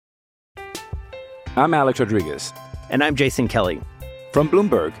I'm Alex Rodriguez. And I'm Jason Kelly. From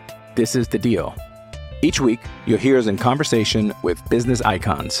Bloomberg, this is The Deal. Each week, you'll hear us in conversation with business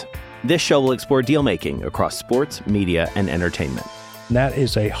icons. This show will explore deal-making across sports, media, and entertainment. That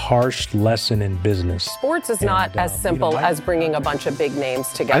is a harsh lesson in business. Sports is not as simple as bringing a bunch of big names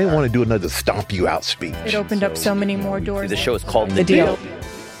together. I didn't want to do another stomp you out speech. It opened up so many more doors. The show is called The Deal.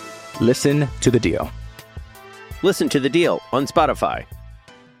 Listen to The Deal. Listen to The Deal on Spotify.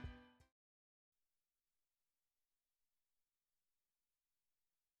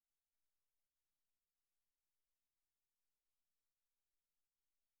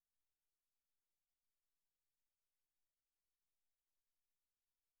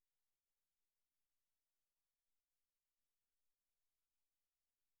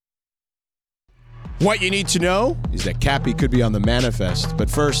 What you need to know is that Cappy could be on the manifest. But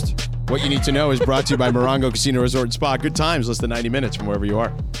first, what you need to know is brought to you by Morongo Casino Resort and Spa. Good times, less than 90 minutes from wherever you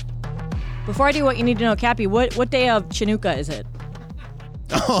are. Before I do what you need to know, Cappy, what day of Chinooka is it?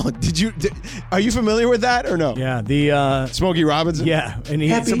 Oh, are you familiar with that or no? Yeah, the Smokey Robinson? Yeah, and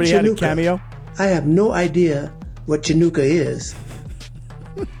Happy somebody Chinooka. had a cameo. I have no idea what Chinooka is.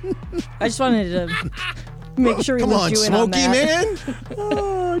 I just wanted to make sure we Come on, you in on Smokey, that. man.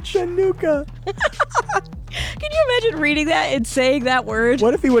 Oh, Chinooka. Can you imagine reading that and saying that word?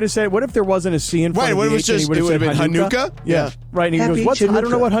 What if he would have said, what if there wasn't a C in front Right, of what the if H and he it would have been Hanukkah? Yeah. Right, and he Happy goes, I don't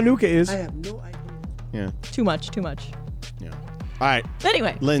know Chinooka. what Hanukkah is. I have no idea. Yeah. Too much. Yeah. All right.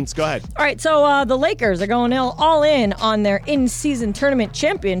 Anyway. Linz, go ahead. All right, so the Lakers are going all in on their in-season tournament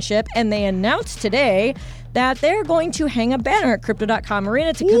championship, and they announced today that they're going to hang a banner at Crypto.com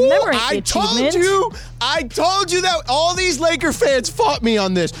Arena to commemorate the achievement. I told you that all these Laker fans fought me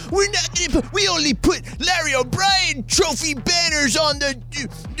on this. We only put Larry O'Brien trophy banners on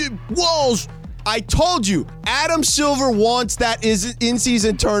the walls. I told you, Adam Silver wants that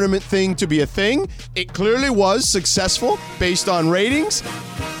in-season tournament thing to be a thing. It clearly was successful based on ratings.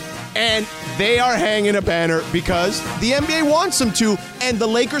 And they are hanging a banner because the NBA wants them to, and the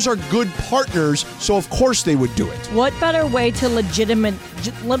Lakers are good partners, so of course they would do it. What better way to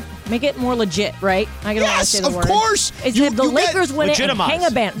make it more legit, right? I can Yes, say the of word. course. Is have the Lakers win it and hang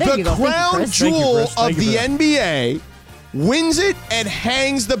a banner. There you go. The crown jewel of the Thank NBA wins it and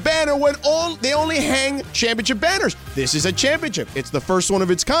hangs the banner when they only hang championship banners. This is a championship. It's the first one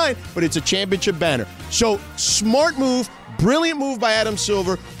of its kind, but it's a championship banner. So smart move. Brilliant move by Adam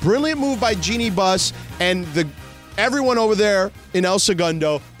Silver. Brilliant move by Jeannie Buss and everyone over there in El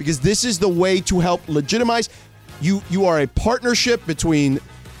Segundo, because this is the way to help legitimize. You are a partnership between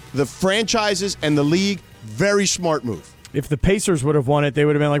the franchises and the league. Very smart move. If the Pacers would have won it, they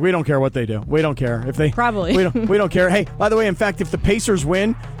would have been like, we don't care what they do. We don't care. If they Probably. we don't care. Hey, by the way, in fact, if the Pacers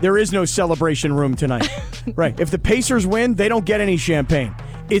win, there is no celebration room tonight. Right. If the Pacers win, they don't get any champagne.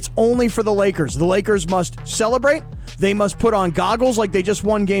 It's only for the Lakers. The Lakers must celebrate. They must put on goggles like they just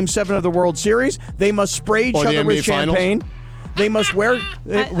won Game 7 of the World Series. They must spray each other with champagne. They must wear...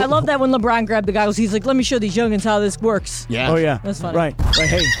 I love that when LeBron grabbed the goggles, he's like, let me show these youngins how this works. Yeah. Oh, yeah. That's funny. Right.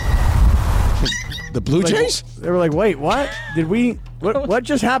 Hey. The Blue Jays? They were like, wait, what? What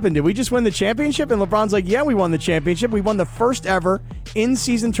just happened? Did we just win the championship? And LeBron's like, yeah, we won the championship. We won the first ever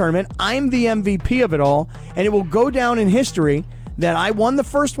in-season tournament. I'm the MVP of it all. And it will go down in history that I won the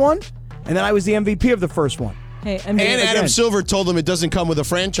first one, and that I was the MVP of the first one. Hey, MJ, And Adam Silver told them it doesn't come with a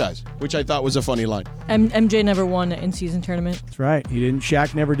franchise, which I thought was a funny line. MJ never won an in-season tournament. That's right. He didn't.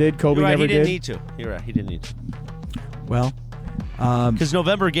 Shaq never did. Kobe never did. He didn't need to. You're right. He didn't need to. Well, because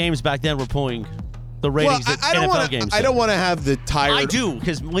November games back then were pulling the ratings that NFL games. I don't want to have the tired. I do,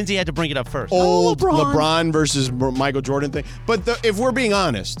 because Lindsay had to bring it up first. Old LeBron versus Michael Jordan thing. But if we're being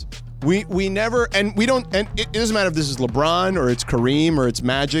honest, we never, and we don't, and it doesn't matter if this is LeBron or it's Kareem or it's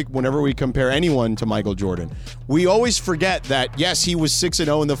Magic. Whenever we compare anyone to Michael Jordan, we always forget that yes, he was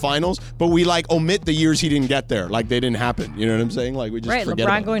 6-0 in the finals, but we omit the years he didn't get there, like they didn't happen. You know what I'm saying? Like we just forget.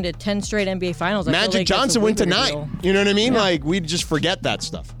 LeBron going to 10 straight NBA finals. Magic Johnson went to 9. You know what I mean? Yeah. Like we just forget that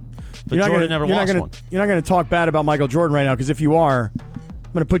stuff. But Jordan never lost one. You're not going to talk bad about Michael Jordan right now, because if you are,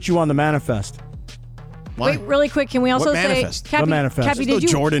 I'm going to put you on the manifest. Why? Wait, really quick, can we also say, Cappy, the manifest. Cappy, did you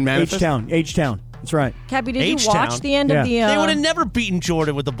Jordan manifest? H-Town. That's right. Cappy, did you watch the end of the? They would have never beaten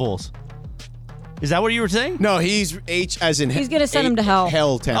Jordan with the Bulls. Is that what you were saying? No, he's H as in. He's going to send him to hell.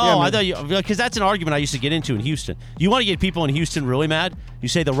 Helltown. Oh, I thought you, because that's an argument I used to get into in Houston. You want to get people in Houston really mad? You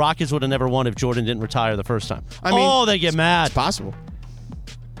say the Rockets would have never won if Jordan didn't retire the first time. I mean, they get mad. It's possible,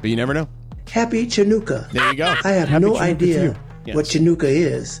 but you never know. Happy Chinooka. There you go. I have no idea what Chinooka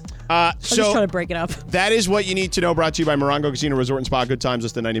is. I'm just trying to break it up. That is what you need to know. Brought to you by Morongo Casino Resort and Spa. Good times,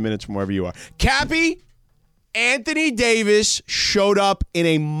 less than 90 minutes from wherever you are. Cappy, Anthony Davis showed up in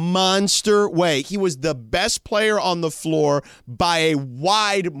a monster way. He was the best player on the floor by a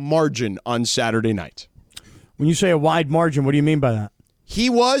wide margin on Saturday night. When you say a wide margin, what do you mean by that? He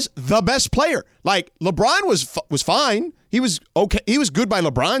was the best player. Like, LeBron was fine. He was okay. He was good by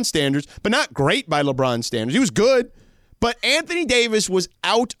LeBron standards, but not great by LeBron standards. He was good. But Anthony Davis was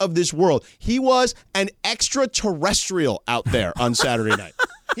out of this world. He was an extraterrestrial out there on Saturday night.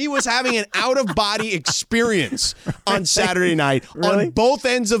 He was having an out-of-body experience on Saturday night on both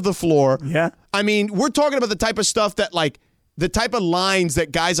ends of the floor. Yeah. I mean, we're talking about the type of stuff that, like, the type of lines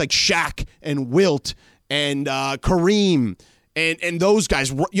that guys like Shaq and Wilt and Kareem and those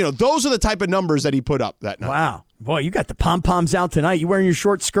guys, you know, those are the type of numbers that he put up that night. Wow. Boy, you got the pom-poms out tonight. You wearing your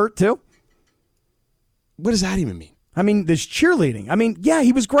short skirt, too? What does that even mean? I mean, this cheerleading. I mean, yeah,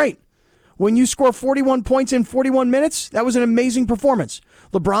 he was great. When you score 41 points in 41 minutes, that was an amazing performance.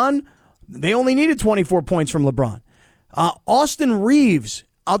 LeBron, they only needed 24 points from LeBron. Austin Reeves,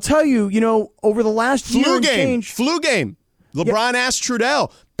 I'll tell you, you know, over the last year and change. Flu game. LeBron asked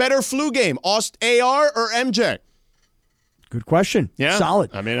Trudell, better flu game, AR or MJ? Good question. Yeah. Solid.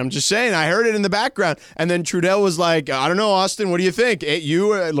 I mean, I'm just saying, I heard it in the background. And then Trudell was like, I don't know, Austin, what do you think?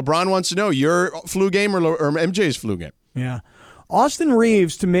 LeBron wants to know, your flu game or MJ's flu game? Yeah. Austin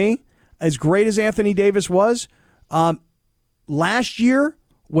Reeves, to me, as great as Anthony Davis was, last year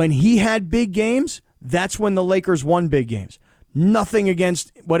when he had big games, that's when the Lakers won big games. Nothing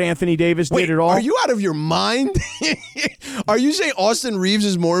against what Anthony Davis did at all. Are you out of your mind? Are you saying Austin Reeves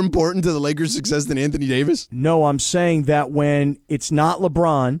is more important to the Lakers' success than Anthony Davis? No, I'm saying that when it's not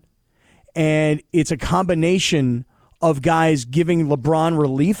LeBron and it's a combination of guys giving LeBron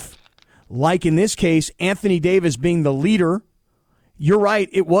relief, like in this case, Anthony Davis being the leader, you're right,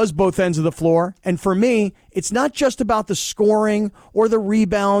 it was both ends of the floor. And for me, it's not just about the scoring or the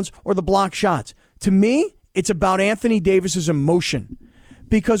rebounds or the block shots. To me, it's about Anthony Davis's emotion.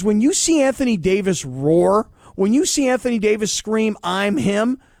 Because when you see Anthony Davis roar, when you see Anthony Davis scream, I'm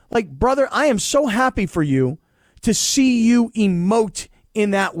him, like, brother, I am so happy for you to see you emote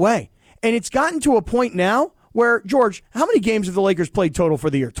in that way. And it's gotten to a point now where, George, how many games have the Lakers played total for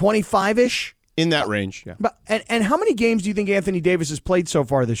the year? 25-ish? In that range, yeah. But, and how many games do you think Anthony Davis has played so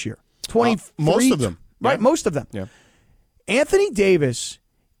far this year? 23? Most of them. Right, yeah. Most of them. Yeah. Anthony Davis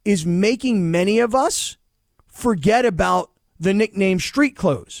is making many of us forget about the nickname street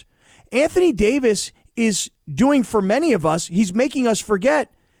clothes. Anthony Davis is doing for many of us, he's making us forget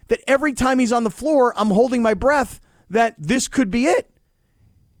that every time he's on the floor, I'm holding my breath that this could be it.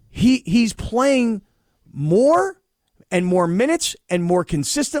 He's playing more and more minutes and more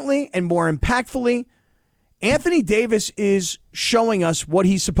consistently and more impactfully. Anthony Davis is showing us what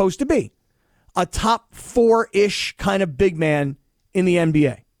he's supposed to be. A top 4-ish kind of big man in the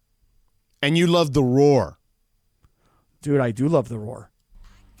NBA. And you love the roar. Dude, I do love the roar.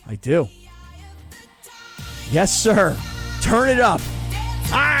 I do. Yes, sir. Turn it up.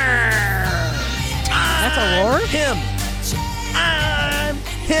 That's a roar? Him. I'm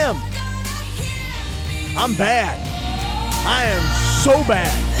him. I'm bad. I am so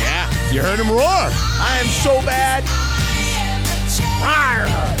bad. Yeah, you heard him roar. I am so bad.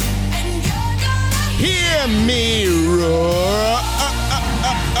 Hear me roar.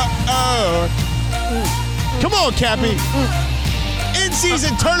 Come on, Cappy.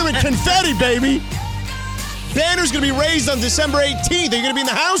 In-season tournament confetti, baby. Banner's going to be raised on December 18th. Are you going to be in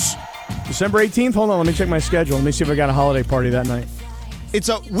the house? December 18th? Hold on, let me check my schedule. Let me see if I got a holiday party that night. It's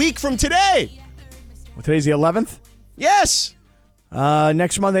a week from today. Well, today's the 11th? Yes.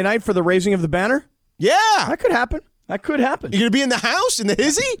 Next Monday night for the raising of the banner? Yeah. That could happen. That could happen. You're going to be in the house, in the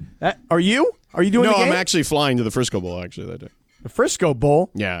hizzy? Are you? Are you doing the game? No, I'm actually flying to the Frisco Bowl, actually, that day. The Frisco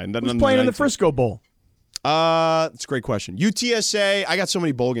Bowl? Yeah. And then who's playing in the Frisco Bowl? It's a great question. UTSA. I got so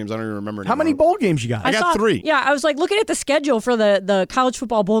many bowl games, I don't even remember anymore. How many bowl games you got? I got 3. Yeah, I was like looking at the schedule for the college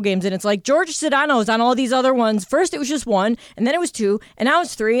football bowl games, and it's like George Sedano's on all these other ones. First it was just 1, and then it was 2, and now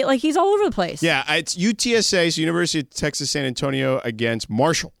it's 3. Like, he's all over the place. Yeah, it's UTSA, so University of Texas San Antonio against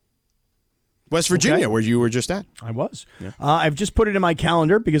Marshall. West Virginia, where you were just at. I was. Yeah. I've just put it in my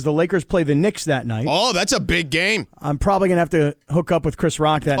calendar because the Lakers play the Knicks that night. Oh, that's a big game. I'm probably going to have to hook up with Chris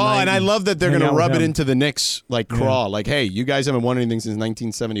Rock that night. Oh, and I love that they're going to rub it into the Knicks like crawl. Like, hey, you guys haven't won anything since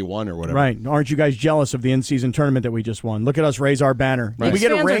 1971 or whatever. Right. Aren't you guys jealous of the in-season tournament that we just won? Look at us raise our banner. Right. Did we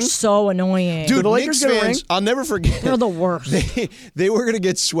get a ring? Fans are so annoying. Dude, the Lakers Knicks get a ring? fans, I'll never forget. They're the worst. They were going to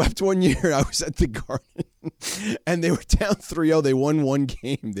get swept one year. I was at the Garden, and they were down 3-0. They won one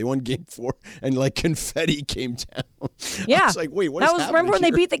game. They won game 4, and like confetti came down. Yeah. I was like, wait, what's happening remember when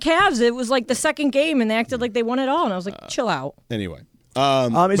here? they beat the Cavs? It was like the second game, and they acted like they won it all, and I was like, chill out. Anyway,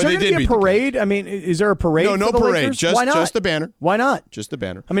 Is there going to be a parade? I mean, is there a parade? No for the parade. Lakers? Why not? Just the banner. Why not? Just the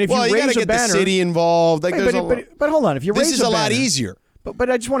banner. I mean, if you raise gotta a get banner, the city involved. Like, but hold on. If you raise this is a lot banner, easier. But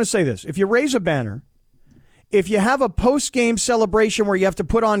I just want to say this: if you raise a banner, if you have a post-game celebration where you have to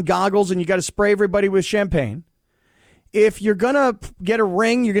put on goggles and you got to spray everybody with champagne, if you're gonna get a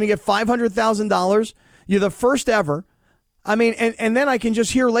ring, you're gonna get $500,000. You're the first ever. I mean, and then I can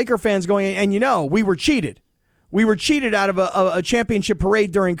just hear Laker fans going, and we were cheated. We were cheated out of a championship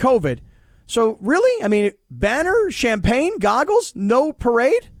parade during COVID. So really, I mean, banner, champagne, goggles, no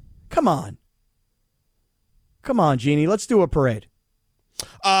parade? Come on, Jeannie, let's do a parade.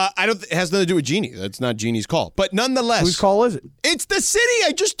 It has nothing to do with Jeannie. That's not Jeannie's call. But nonetheless, whose call is it? It's the city.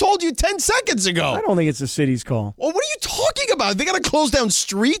 I just told you 10 seconds ago. I don't think it's the city's call. Well, what are you talking about? They got to close down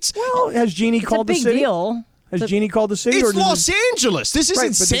streets? Well, has Jeannie called the city? It's a big deal. Has Jeannie called the city? It's Los Angeles. This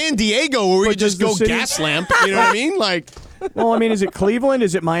isn't San Diego where we just go gas lamp. You know what I mean? Like, well, I mean, is it Cleveland?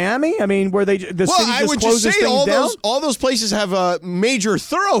 Is it Miami? I mean, where the city just closes things down? All those places have major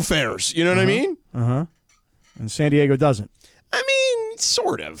thoroughfares. You know what I mean? And San Diego doesn't. I mean,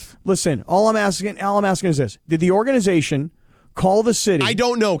 sort of. Listen, all I'm asking is this: did the organization call the city? I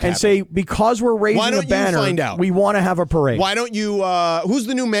don't know, Captain. And say, because we're raising a banner, you find out? We want to have a parade. Why don't you? Who's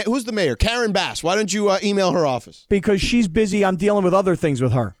the mayor? Karen Bass. Why don't you email her office? Because she's busy. I'm dealing with other things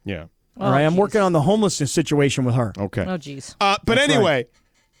with her. Yeah. All right. I'm working on the homelessness situation with her. Okay. Oh, geez. But anyway,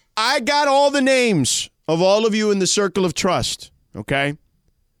 I got all the names of all of you in the circle of trust. Okay,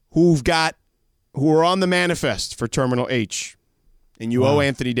 who are on the manifest for Terminal H. And you owe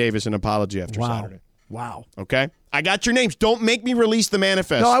Anthony Davis an apology after Saturday. Wow. Okay? I got your names. Don't make me release the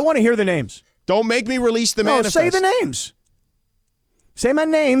manifest. No, I want to hear the names. Don't make me release the manifest. Say the names. Say my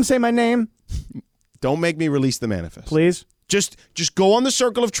name. Say my name. Don't make me release the manifest. Please. Just go on the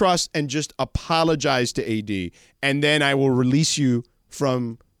circle of trust and just apologize to AD, and then I will release you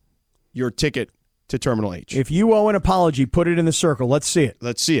from your ticket to Terminal H. If you owe an apology, put it in the circle. Let's see it.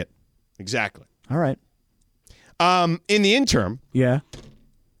 Let's see it. Exactly. All right. In the interim, yeah,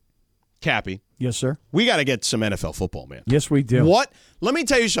 Cappy. Yes, sir. We got to get some NFL football, man. Yes, we do. What? Let me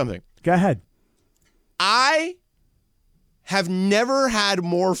tell you something. Go ahead. I have never had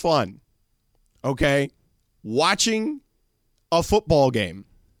more fun, okay, watching a football game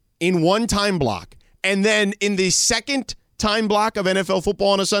in one time block, and then in the second time block of NFL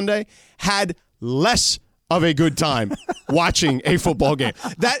football on a Sunday, had less of a good time watching a football game.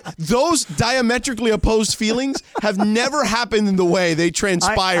 Those diametrically opposed feelings have never happened in the way they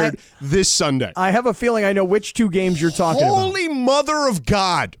transpired this Sunday. I have a feeling I know which two games you're talking about. Holy mother of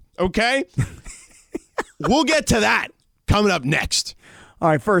God, okay? We'll get to that coming up next. All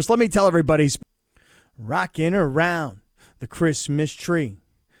right, first, let me tell everybody, rocking around the Christmas tree.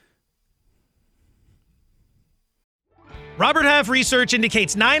 Robert Half research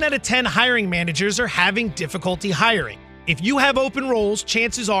indicates 9 out of 10 hiring managers are having difficulty hiring. If you have open roles,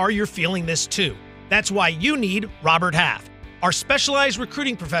 chances are you're feeling this too. That's why you need Robert Half. Our specialized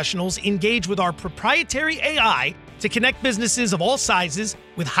recruiting professionals engage with our proprietary AI to connect businesses of all sizes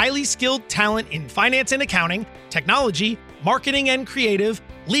with highly skilled talent in finance and accounting, technology, marketing and creative,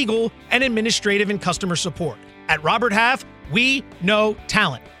 legal, and administrative and customer support. At Robert Half, we know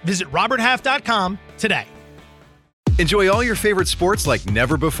talent. Visit roberthalf.com today. Enjoy all your favorite sports like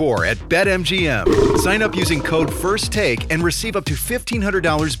never before at BetMGM. Sign up using code FIRSTTAKE and receive up to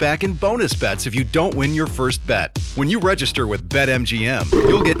 $1,500 back in bonus bets if you don't win your first bet. When you register with BetMGM,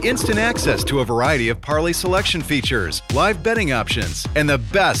 you'll get instant access to a variety of parlay selection features, live betting options, and the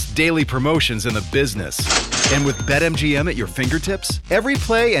best daily promotions in the business. And with BetMGM at your fingertips, every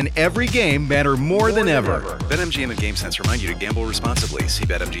play and every game matter more than ever. BetMGM and GameSense remind you to gamble responsibly. See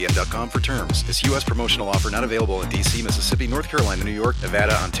BetMGM.com for terms. This U.S. promotional offer not available in D.C., Mississippi, North Carolina, New York,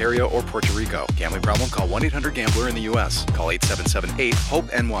 Nevada, Ontario, or Puerto Rico. Gambling problem? Call 1-800-GAMBLER in the U.S. Call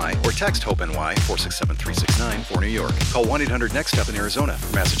 877-8-HOPE-NY or text HOPE-NY 467-369 for New York. Call 1-800-NEXT-STEP in Arizona.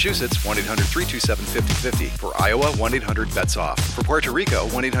 For Massachusetts, 1-800-327-5050. For Iowa, 1-800-BETS-OFF. For Puerto Rico,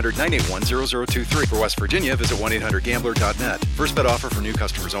 1-800-981-0023. For West Virginia, visit 1-800-GAMBLER.net. First bet offer for new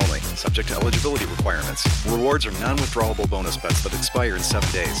customers only. Subject to eligibility requirements. Rewards are non-withdrawable bonus bets that expire in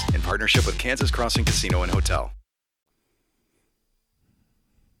 7 days. In partnership with Kansas Crossing Casino and Hotel.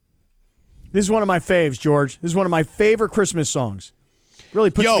 This is one of my faves, George. This is one of my favorite Christmas songs.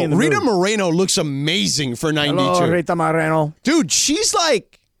 Really puts me in the Rita mood. Moreno looks amazing for 92. Hello, Rita Moreno. Dude, she's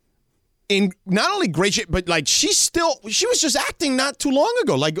like in not only great shape, but like she was just acting not too long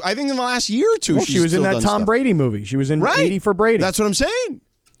ago. Like I think in the last year or two, well, she was in that Tom Brady movie. She was in 80 for Brady. That's what I'm saying.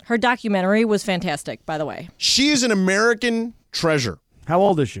 Her documentary was fantastic, by the way. She is an American treasure. How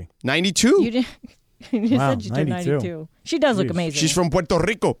old is she? 92. You Wow, said you did 92. She does look amazing. She's from Puerto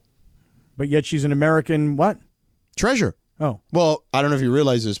Rico. But yet she's an American what? Treasure. Oh. Well, I don't know if you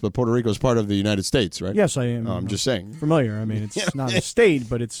realize this, but Puerto Rico is part of the United States, right? Yes, I am. I'm just saying. Familiar. I mean, it's not a state,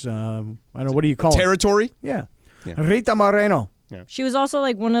 but it's, I don't know, what do you call Territory? it? Yeah. Rita Moreno. Yeah. She was also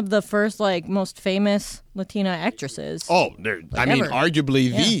like one of the first like most famous Latina actresses. Oh, I mean, ever.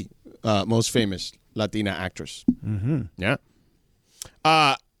 arguably the most famous Latina actress. Mm-hmm. Yeah.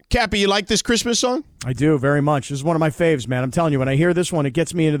 Cappy, you like this Christmas song? I do very much. This is one of my faves, man. I'm telling you, when I hear this one, it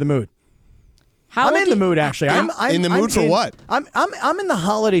gets me into the mood. I'm in the mood, actually. I'm in the mood for what? I'm in the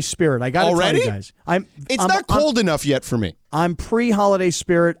holiday spirit. I got to tell you guys. It's not cold enough yet for me. I'm pre-holiday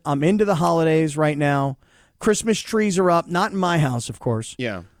spirit. I'm into the holidays right now. Christmas trees are up. Not in my house, of course.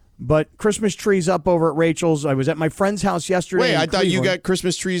 Yeah. But Christmas trees up over at Rachel's. I was at my friend's house yesterday. Wait, I thought you Cleveland. got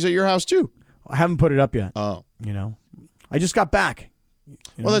Christmas trees at your house too. I haven't put it up yet. Oh. You know, I just got back.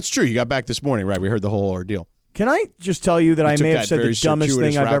 Well, that's true. You got back this morning, right? We heard the whole ordeal. Can I just tell you that I may have said the dumbest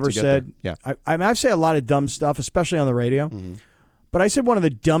thing I've ever said? Yeah. I say a lot of dumb stuff, especially on the radio. Mm-hmm. But I said one of the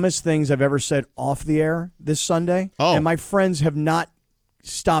dumbest things I've ever said off the air this Sunday. Oh. And my friends have not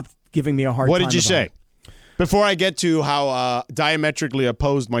stopped giving me a hard time. What did you about say? it. Before I get to how diametrically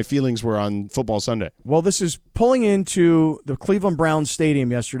opposed my feelings were on Football Sunday. Well, this is pulling into the Cleveland Browns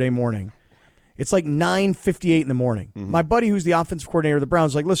stadium yesterday morning. It's like 9:58 in the morning. Mm-hmm. My buddy, who's the offensive coordinator of the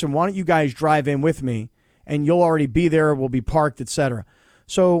Browns, is like, listen, why don't you guys drive in with me, and you'll already be there, we'll be parked, etc.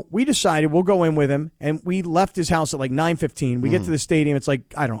 So we decided we'll go in with him, and we left his house at like 9:15. We get to the stadium, it's like,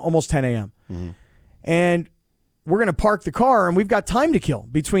 I don't know, almost 10 a.m. And we're going to park the car, and we've got time to kill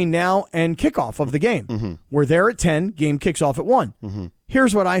between now and kickoff of the game. We're there at 10, game kicks off at 1.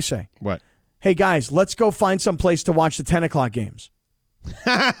 Here's what I say. What? Hey, guys, let's go find some place to watch the 10 o'clock games.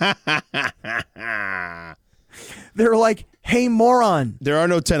 They're like, hey, moron. There are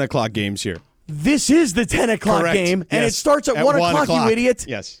no 10 o'clock games here. This is the 10 o'clock Correct. game, and Yes. it starts at 1 o'clock, you idiot.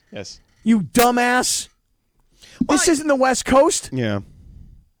 Yes, yes. You dumbass. This isn't the West Coast. Yeah.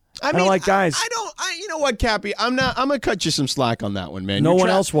 I mean, like, guys. You know what, Cappy? I'm gonna cut you some slack on that one, man. No one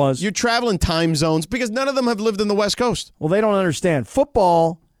else was. You're traveling time zones because none of them have lived in the West Coast. Well, they don't understand.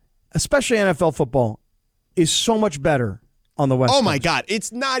 Football, especially NFL football, is so much better on the West Coast. Oh my God,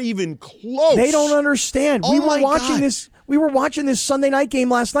 it's not even close. They don't understand. Oh We were my watching God. this. We were watching this Sunday night game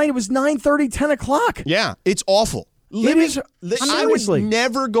last night. It was 9:30, 10 o'clock. Yeah, it's awful. I would Seriously.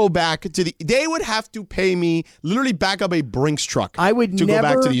 never go back to the. They would have to pay me literally back up a Brinks truck. I would to never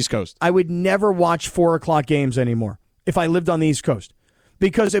go back to the East Coast. I would never watch 4 o'clock games anymore if I lived on the East Coast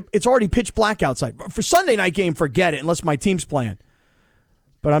because it's already pitch black outside. For Sunday night game, forget it unless my team's playing.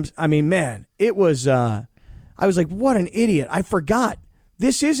 But I mean, man, it was. I was like, what an idiot! I forgot.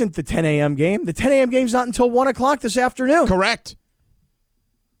 This isn't the 10 a.m. game. The 10 a.m. game's not until 1 o'clock this afternoon. Correct.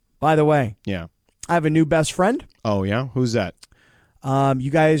 By the way, Yeah. I have a new best friend. Oh yeah, who's that? You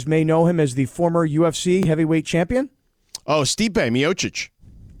guys may know him as the former UFC heavyweight champion. Oh, Stipe Miocic.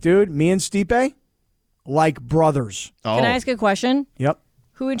 Dude, me and Stipe, like brothers. Oh. Can I ask a question? Yep.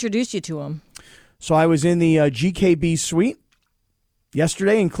 Who introduced you to him? So I was in the GKB suite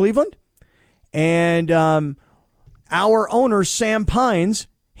yesterday in Cleveland, and our owner, Sam Pines,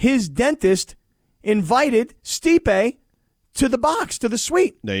 his dentist, invited Stipe to the box, to the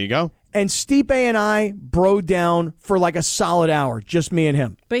suite. There you go. And Stipe and I broed down for like a solid hour, just me and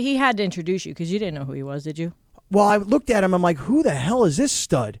him. But he had to introduce you because you didn't know who he was, did you? Well, I looked at him. I'm like, who the hell is this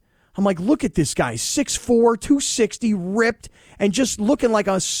stud? I'm like, look at this guy, 6'4", 260, ripped, and just looking like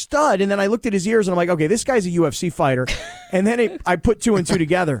a stud. And then I looked at his ears, and I'm like, okay, this guy's a UFC fighter. And then I put 2 and 2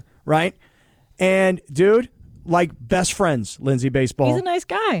 together, right? And, dude, like best friends, Lindsay Baseball. He's a nice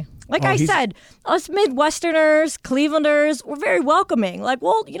guy. Like Oh, I he's- said, us Midwesterners, Clevelanders, we're very welcoming. Like,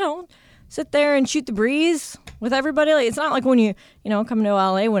 well, sit there and shoot the breeze with everybody. Like, it's not like when you come to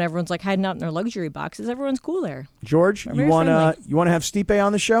LA when everyone's like hiding out in their luxury boxes. Everyone's cool there. George, They're you very want friendly. to have Stipe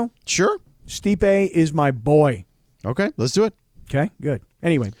on the show? Sure. Stipe is my boy. Okay, let's do it. Okay, good.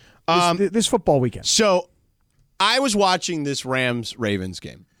 Anyway, this football weekend. So, I was watching this Rams-Ravens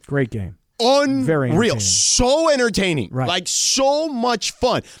game. Great game. Unreal. Very entertaining. So entertaining. Right. Like, so much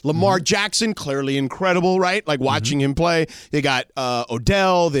fun. Lamar Jackson, clearly incredible, right? Like, watching him play. They got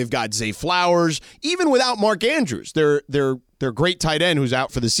Odell. They've got Zay Flowers. Even without Mark Andrews, their great tight end who's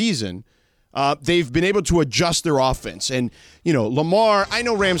out for the season, they've been able to adjust their offense. And, Lamar, I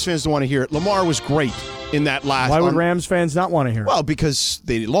know Rams fans don't want to hear it. Lamar was great in that last. Why would Rams fans not want to hear it? Well, because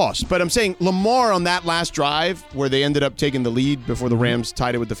they lost. But I'm saying Lamar on that last drive where they ended up taking the lead before the Rams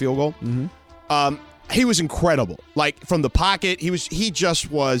tied it with the field goal, he was incredible. Like, from the pocket, he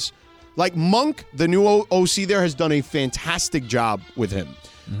just was like Monk, the new OC there, has done a fantastic job with him.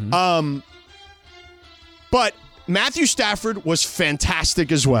 But Matthew Stafford was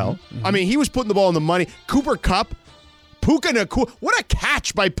fantastic as well. I mean, he was putting the ball in the money. Cooper Kupp, Puka Nacua. What a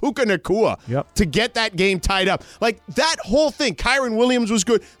catch by Puka Nacua to get that game tied up. Like, that whole thing. Kyron Williams was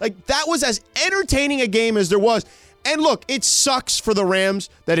good. Like, that was as entertaining a game as there was. And look, it sucks for the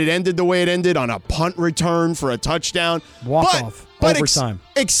Rams that it ended the way it ended on a punt return for a touchdown. Walk-off, overtime.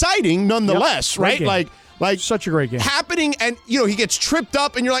 Exciting nonetheless, right? Game. Like such a great game. Happening, and he gets tripped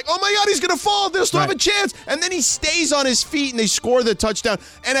up, and you're like, oh my God, he's going to fall. They'll still have a chance. And then he stays on his feet, and they score the touchdown.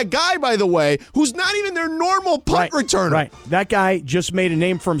 And a guy, by the way, who's not even their normal punt returner. Right. That guy just made a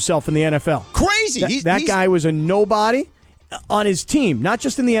name for himself in the NFL. Crazy. That guy was a nobody on his team, not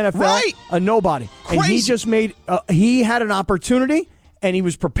just in the NFL. Right. A nobody. Crazy. And he just made, he had an opportunity, and he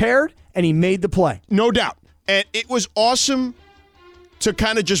was prepared, and he made the play. No doubt. And it was awesome to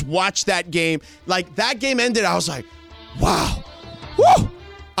kind of just watch that game. Like, that game ended, I was like, wow. Woo!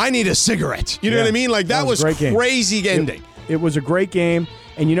 I need a cigarette. You know what I mean? Like, that was crazy ending. It was a great game.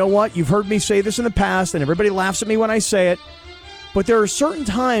 And you know what? You've heard me say this in the past, and everybody laughs at me when I say it. But there are certain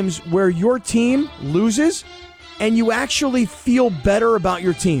times where your team loses, and you actually feel better about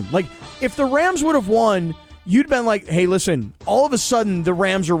your team. Like, if the Rams would have won, you'd been like, hey, listen, all of a sudden the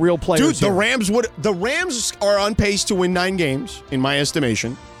Rams are real players. Dude, the Rams are on pace to win 9 games, in my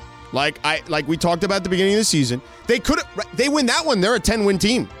estimation. Like we talked about at the beginning of the season. They win that one, they're a 10-win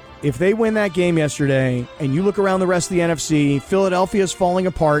team. If they win that game yesterday, and you look around the rest of the NFC, Philadelphia's falling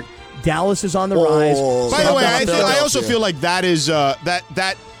apart, Dallas is on the rise. By the way, I also feel like that is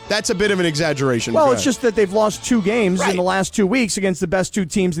that's a bit of an exaggeration. Well, it's just that they've lost 2 games in the last 2 weeks against the best 2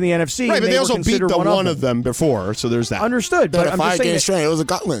 teams in the NFC. Right, but they also beat one of them before, so there's that. Understood, but I'm just saying straight. It was a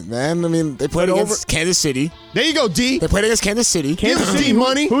gauntlet, man. I mean, they played against Kansas City. There you go, D. They played against Kansas City. Kansas City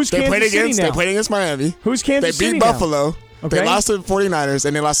money. Who's Kansas City now? They played against Miami. Who's Kansas City now? They beat Buffalo. Okay. They lost to the 49ers,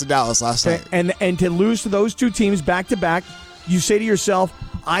 and they lost to Dallas last night. And to lose to those 2 teams back-to-back, you say to yourself,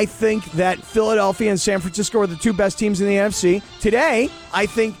 I think that Philadelphia and San Francisco are the 2 best teams in the NFC. Today, I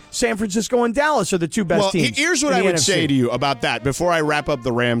think San Francisco and Dallas are the 2 best teams. Well, here's what I would say to you about that before I wrap up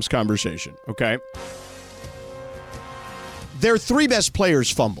the Rams conversation, okay? Their 3 best players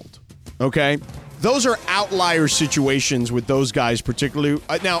fumbled, okay? Those are outlier situations with those guys particularly.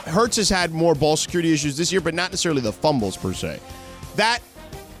 Now, Hurts has had more ball security issues this year, but not necessarily the fumbles per se.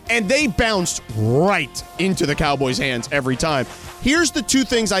 And they bounced right into the Cowboys' hands every time. Here's the 2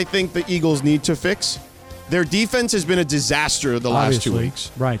 things I think the Eagles need to fix. Their defense has been a disaster the last 2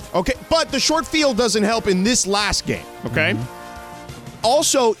 weeks. Right. Okay, but the short field doesn't help in this last game, okay?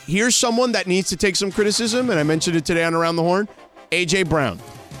 Also, here's someone that needs to take some criticism, and I mentioned it today on Around the Horn, A.J. Brown.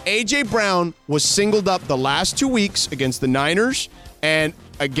 A.J. Brown was singled up the last 2 weeks against the Niners and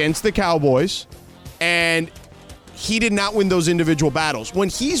against the Cowboys, and he did not win those individual battles. When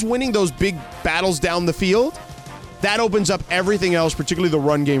he's winning those big battles down the field, that opens up everything else, particularly the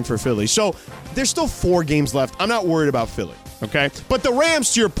run game for Philly. So there's still 4 games left. I'm not worried about Philly, okay? But the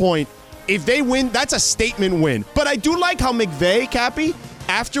Rams, to your point, if they win, that's a statement win. But I do like how McVay, Cappy,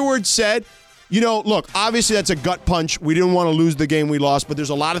 afterwards said, look, obviously that's a gut punch. We didn't want to lose the game we lost, but there's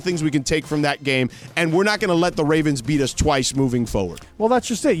a lot of things we can take from that game, and we're not going to let the Ravens beat us twice moving forward. Well, that's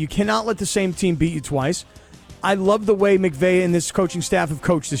just it. You cannot let the same team beat you twice. I love the way McVay and this coaching staff have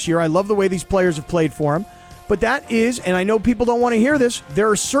coached this year. I love the way these players have played for him. But that is, and I know people don't want to hear this, there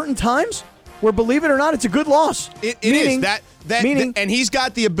are certain times where, believe it or not, it's a good loss. It is. And he's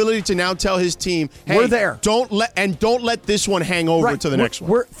got the ability to now tell his team, hey, we're there. Don't let this one hang over to the next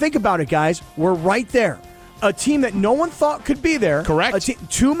one. Think about it, guys. We're right there. A team that no one thought could be there. Correct.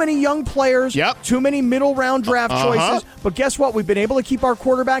 Too many young players. Yep. Too many middle-round draft choices. But guess what? We've been able to keep our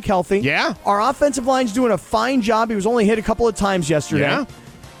quarterback healthy. Yeah. Our offensive line's doing a fine job. He was only hit a couple of times yesterday. Yeah.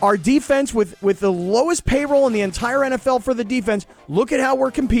 Our defense, with the lowest payroll in the entire NFL for the defense, look at how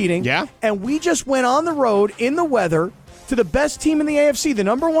we're competing. Yeah. And we just went on the road in the weather to the best team in the AFC, the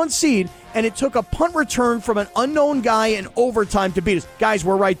number 1 seed, and it took a punt return from an unknown guy in overtime to beat us. Guys,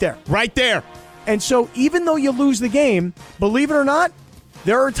 we're right there. Right there. And so even though you lose the game, believe it or not,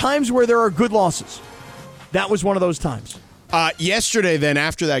 there are times where there are good losses. That was one of those times. Yesterday, then,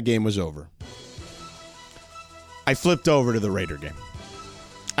 after that game was over, I flipped over to the Raider game.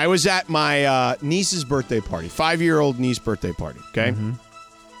 I was at my niece's birthday party, 5-year-old niece birthday party, okay? Mm-hmm.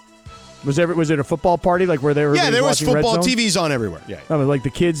 Was it a football party, like where they were? Yeah, there was football Red Zone? TVs on everywhere. Yeah. No, like the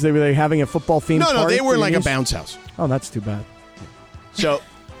kids, were they having a football themed party? No, they were in like a niece? bounce house. Oh, that's too bad. So,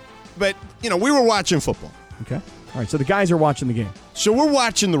 but, we were watching football. Okay. All right, so the guys are watching the game. So we're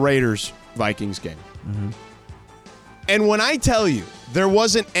watching the Raiders-Vikings game. Mm-hmm. And when I tell you, there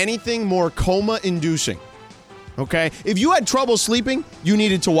wasn't anything more coma-inducing, okay? If you had trouble sleeping, you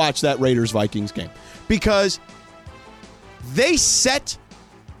needed to watch that Raiders-Vikings game. Because they set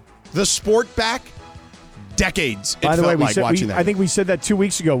the sport back decades. By the way, watching that. I think we said that 2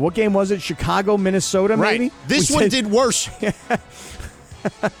 weeks ago. What game was it? Chicago, Minnesota, maybe? Right. This one did worse.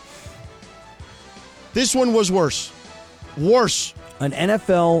 This one was worse. Worse. An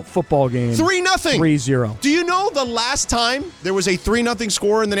NFL football game. 3-0. 3-0. Do you know the last time there was a 3-0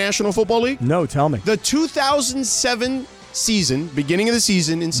 score in the National Football League? No, tell me. The 2007 season, beginning of the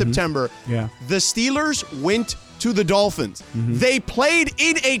season in September, the Steelers went to the Dolphins. They played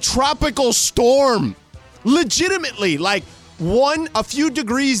in a tropical storm. Legitimately, like a few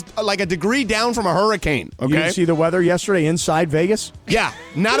degrees, like a degree down from a hurricane. Okay? You didn't see the weather yesterday inside Vegas? Yeah,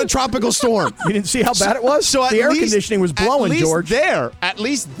 not a tropical storm. You didn't see how bad it was? So the air conditioning was blowing, George. At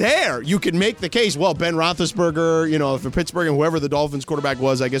least there, you can make the case. Well, Ben Roethlisberger, for Pittsburgh and whoever the Dolphins quarterback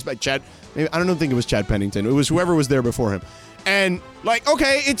was, I guess by Chad. Maybe, I don't think it was Chad Pennington. It was whoever was there before him. And,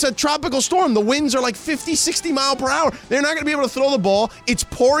 okay, it's a tropical storm. The winds are like 50, 60 mile per hour. They're not going to be able to throw the ball. It's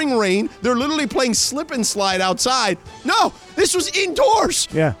pouring rain. They're literally playing slip and slide outside. No, this was indoors.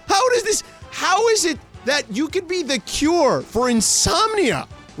 Yeah. How is it that you could be the cure for insomnia?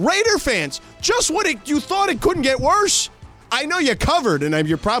 Raider fans, just you thought it couldn't get worse. I know you covered, and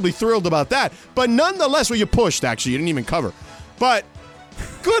you're probably thrilled about that. But nonetheless, you pushed, actually. You didn't even cover. But,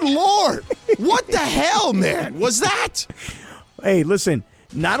 good Lord, what the hell, man, was that? Hey, listen,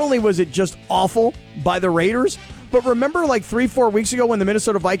 not only was it just awful by the Raiders, but remember like 3-4 weeks ago when the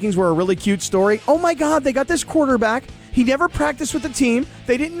Minnesota Vikings were a really cute story? Oh my God, they got this quarterback. He never practiced with the team.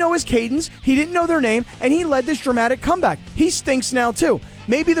 They didn't know his cadence. He didn't know their name, and he led this dramatic comeback. He stinks now too.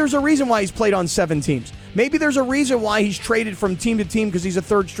 Maybe there's a reason why he's played on 7 teams. Maybe there's a reason why he's traded from team to team because he's a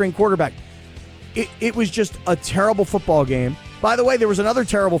third-string quarterback. It was just a terrible football game. By the way, there was another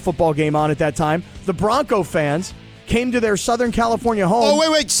terrible football game on at that time. The Bronco fans came to their Southern California home.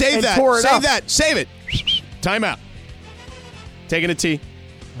 Oh, wait. Save that. Save it. Time out. Taking a T.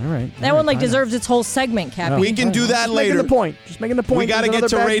 All right. That one deserves its whole segment, Cappy. We can do that later. Just making the point. We got to get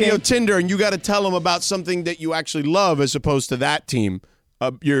to Radio Tinder, and you got to tell them about something that you actually love as opposed to that team,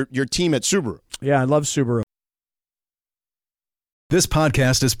 your team at Subaru. Yeah, I love Subaru. This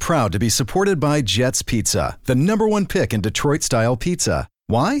podcast is proud to be supported by Jets Pizza, the #1 pick in Detroit-style pizza.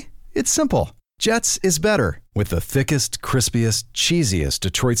 Why? It's simple. Jets is better. With the thickest, crispiest, cheesiest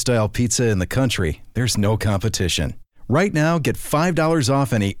Detroit-style pizza in the country, there's no competition. Right now, get $5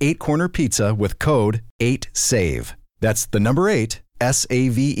 off any 8-corner pizza with code 8SAVE. That's the number 8,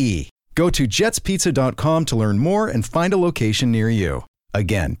 S-A-V-E. Go to jetspizza.com to learn more and find a location near you.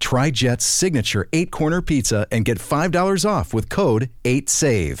 Again, try Jet's signature 8-corner pizza and get $5 off with code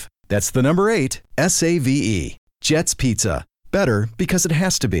 8SAVE. That's the number 8, S-A-V-E. Jet's Pizza. Better because it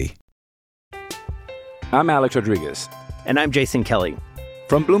has to be. I'm Alex Rodriguez. And I'm Jason Kelly.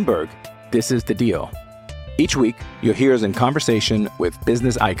 From Bloomberg, this is The Deal. Each week, you'll hear us in conversation with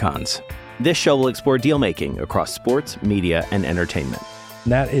business icons. This show will explore deal-making across sports, media, and entertainment.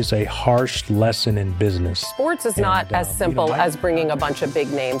 That is a harsh lesson in business. Sports is not as simple as bringing a bunch of big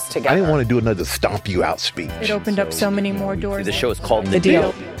names together. I didn't want to do another stomp you out speech. It opened up so many more doors. The show is called The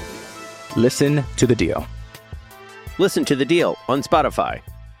Deal. Listen to The Deal. Listen to The Deal on Spotify.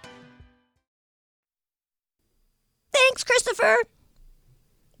 Thanks, Christopher.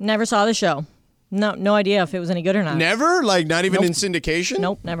 Never saw the show. No idea if it was any good or not. Never? Like, not even in syndication?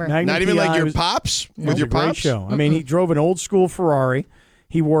 Nope, never. Not even like your pops? With your pops? Great show. I mean, he drove an old school Ferrari.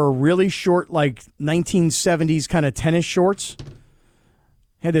 He wore a really short, like 1970s kind of tennis shorts.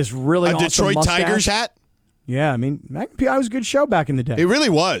 Had this really awesome Detroit mustache. Tigers hat? Yeah, I mean, Magnum PI was a good show back in the day. It really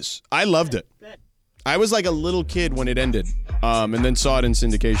was. I loved it. I was like a little kid when it ended, and then saw it in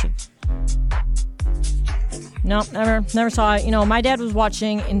syndication. Nope, never saw it. My dad was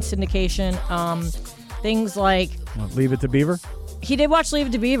watching in syndication things like... What, Leave It to Beaver? He did watch Leave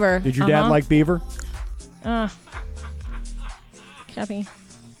It to Beaver. Did your dad like Beaver? Cappy.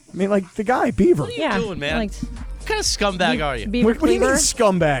 I mean, like the guy, Beaver. What are you doing, man? What kind of scumbag are you? Beaver what do you mean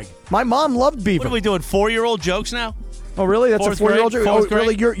scumbag? My mom loved Beaver. What are we doing, 4-year-old jokes now? Oh, really? That's Fourth a 4-year-old grade? joke? Fourth Oh,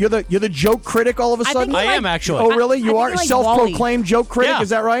 really? grade? You're the joke critic all of a sudden? I am, actually. Oh, really? You I are think like self-proclaimed joke critic? Yeah. Is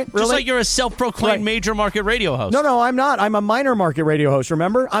that right? Really? Just like you're a self-proclaimed Right. major market radio host. No, I'm not. I'm a minor market radio host,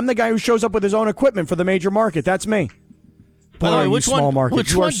 remember? I'm the guy who shows up with his own equipment for the major market. That's me. By the way, you which small one? market.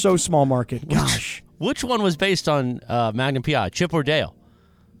 Which you one? are so small market. Gosh. Which one was based on Magnum PI, Chip or Dale?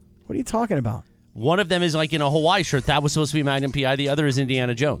 What are you talking about? One of them is like in a Hawaii shirt. That was supposed to be Magnum PI. The other is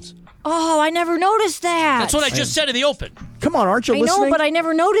Indiana Jones. Oh, I never noticed that. That's what I just said in the open. Come on, aren't you I listening? know, but I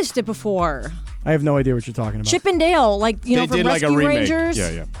never noticed it before. I have no idea what you're talking about. Chip and Dale, They from did like a Rescue remake. Rangers.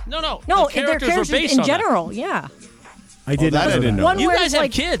 Yeah. No. No, the their characters were based in on general, yeah. I did that not I didn't know. One You wears guys have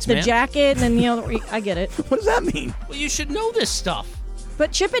like kids, the man. jacket, and then the other. I get it. What does that mean? Well, you should know this stuff.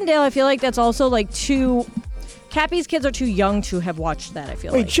 But Chip and Dale, I feel like that's also like too. Cappy's kids are too young to have watched that. I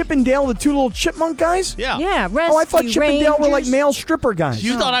feel Wait, like. Chip and Dale, the two little chipmunk guys? Yeah. Yeah, Oh, I thought Rescue Chip and Dale were like Rangers. male stripper guys.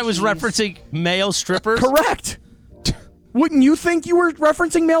 You thought I was referencing male strippers? Correct. Wouldn't you think you were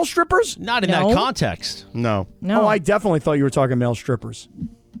referencing male strippers? Not in No. that context. No. No. Oh, I definitely thought you were talking male strippers.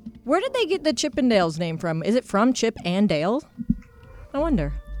 Where did they get the Chip and Dale's name from? Is it from Chip and Dale? I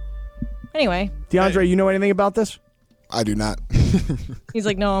wonder. Anyway, DeAndre, you know anything about this? I do not. he's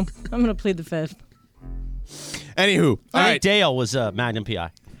like, no, I'm going to plead the fifth. Anywho, all right. Dale was Magnum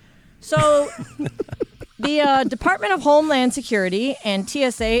PI. So, the Department of Homeland Security and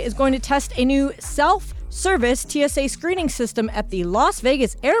TSA is going to test a new self-service TSA screening system at the Las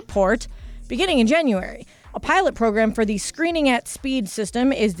Vegas airport beginning in January. A pilot program for the Screening at Speed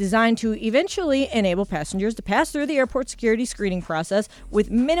system is designed to eventually enable passengers to pass through the airport security screening process with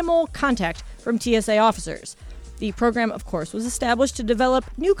minimal contact from TSA officers. The program, of course, was established to develop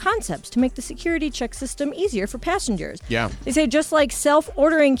new concepts to make the security check system easier for passengers. Yeah. They say just like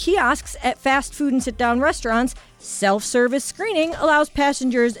self-ordering kiosks at fast food and sit-down restaurants, self-service screening allows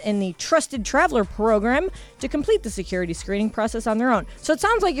passengers in the Trusted Traveler program to complete the security screening process on their own. So it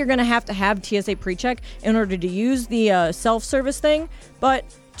sounds like you're going to have TSA pre-check in order to use the self-service thing. But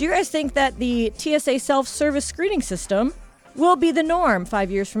do you guys think that the TSA self-service screening system will be the norm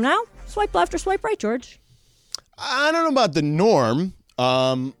 5 years from now? Swipe left or swipe right, George? I don't know about the norm,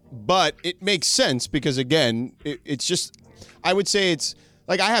 but it makes sense because, again, it's just, I would say it's,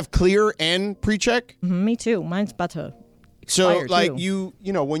 like, I have clear and pre-check. Me too. Mine's about to So, expire, like, too.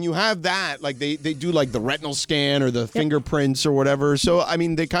 you know, when you have that, like, they do, like, the retinal scan or the fingerprints or whatever. So, I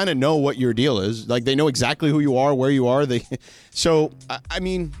mean, they kind of know what your deal is. Like, they know exactly who you are, where you are. So, I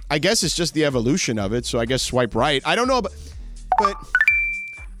mean, I guess it's just the evolution of it. So, I guess swipe right. I don't know about, but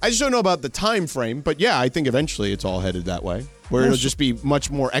I just don't know about the time frame. But, yeah, I think eventually it's all headed that way, where it'll just be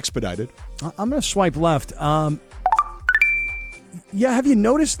much more expedited. I'm going to swipe left. Yeah, have you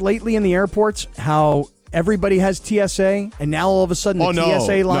noticed lately in the airports how everybody has TSA, and now all of a sudden the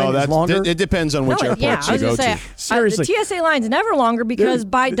TSA line is longer? It depends on which airports you go to. Seriously. The TSA line's never longer because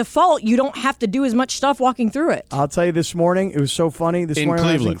by default, you don't have to do as much stuff walking through it. I'll tell you this morning, it was so funny. This morning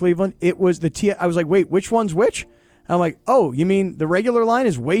when I was in Cleveland, it was I was like, wait, which one's which? I'm like, oh, you mean the regular line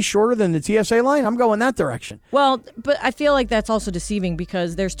is way shorter than the TSA line? I'm going that direction. Well, but I feel like that's also deceiving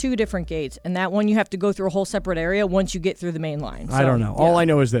because there's two different gates, and that one you have to go through a whole separate area once you get through the main line. I don't know. All I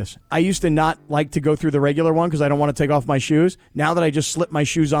know is this. I used to not like to go through the regular one because I don't want to take off my shoes. Now that I just slip my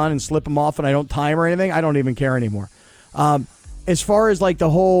shoes on and slip them off and I don't tie them or anything, I don't even care anymore. As far as like the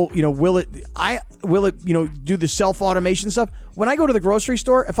whole, will it, do the self-automation stuff? When I go to the grocery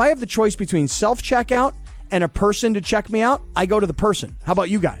store, if I have the choice between self-checkout and a person to check me out, I go to the person. How about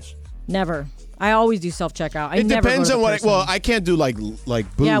you guys? Never. I always do self-checkout. It depends on what. Well, I can't do like booze.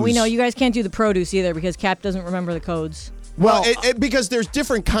 Yeah, we know. You guys can't do the produce either because Cap doesn't remember the codes. Well, because there's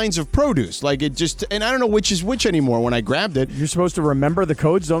different kinds of produce. Like it just, and I don't know which is which anymore when I grabbed it. You're supposed to remember the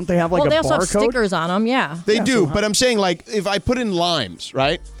codes. Don't they have like a barcode? Well, they also have stickers on them, yeah. They do, but I'm saying like if I put in limes,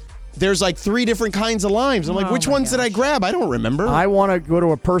 right? There's like 3 different kinds of limes. I'm like, which ones did I grab? I don't remember. I want to go to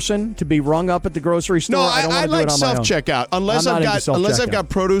a person to be rung up at the grocery store. No, I don't want to do like it on my own. self-checkout unless I've got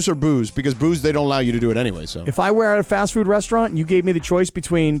produce or booze because booze they don't allow you to do it anyway. So if I were at a fast food restaurant and you gave me the choice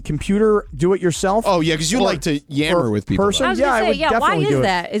between computer, do it yourself. Oh yeah, because you like to yammer with people. Person, I was gonna say, I would definitely why do is it.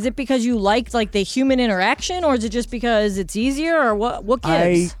 that? Is it because you liked like the human interaction, or is it just because it's easier, or what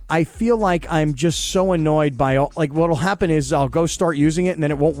gives? I feel like I'm just so annoyed by like what'll happen is I'll go start using it and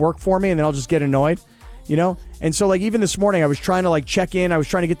then it won't work for me and then I'll just get annoyed, And so like even this morning I was trying to like check in. I was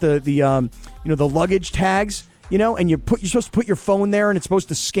trying to get the luggage tags, and you're supposed to put your phone there and it's supposed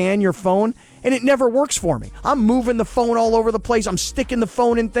to scan your phone and it never works for me. I'm moving the phone all over the place. I'm sticking the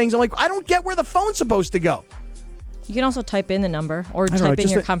phone in things. I'm like, I don't get where the phone's supposed to go. You can also type in the number, or type in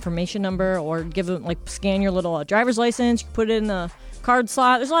your confirmation number, or give them scan your little driver's license. You can put it in the card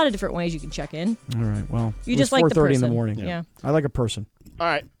slot. There's a lot of different ways you can check in. All right. Well, you just like the 4:30 in the person. morning. Yeah. I like a person. All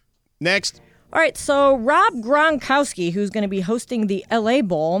right. Next. All right. So Rob Gronkowski, who's going to be hosting the LA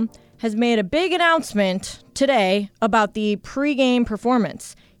Bowl, has made a big announcement today about the pregame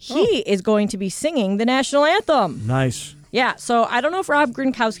performance. He is going to be singing the national anthem. Nice. Yeah, so I don't know if Rob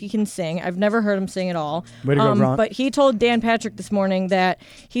Gronkowski can sing. I've never heard him sing at all. Way to go, Gronk. But he told Dan Patrick this morning that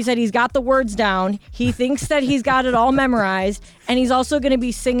he said he's got the words down. He thinks that he's got it all memorized. And he's also going to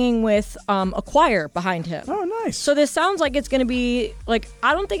be singing with a choir behind him. Oh, nice. So this sounds like it's going to be,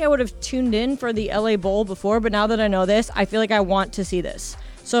 I don't think I would have tuned in for the LA Bowl before, but now that I know this, I feel like I want to see this.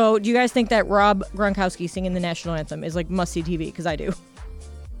 So do you guys think that Rob Gronkowski singing the national anthem is like must-see TV? Because I do.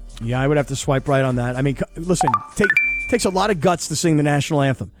 Yeah, I would have to swipe right on that. I mean, listen, takes a lot of guts to sing the national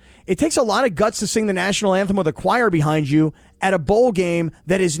anthem. It takes a lot of guts to sing the national anthem with a choir behind you at a bowl game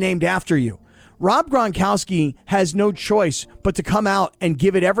that is named after you. Rob Gronkowski has no choice but to come out and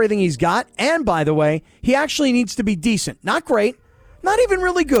give it everything he's got. And by the way, he actually needs to be decent. Not great, not even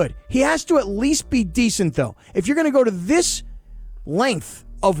really good. He has to at least be decent, though. If you're going to go to this length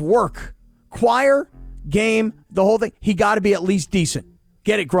of work, choir, game, the whole thing, he got to be at least decent.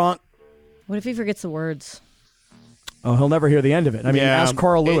 Get it, Gronk? What if he forgets the words? Oh, he'll never hear the end of it. I mean, ask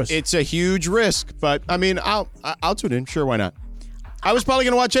Carl Lewis. It's a huge risk, but I mean, I'll tune in. Sure, why not? I was probably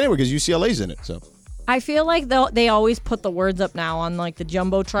going to watch anyway because UCLA's in it. So I feel like they always put the words up now on like the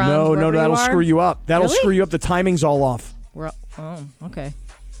jumbotron. No, that'll screw you up. That'll Really? screw you up. The timing's all off. Oh, okay.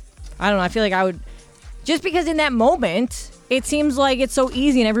 I don't know. I feel like I would, just because in that moment it seems like it's so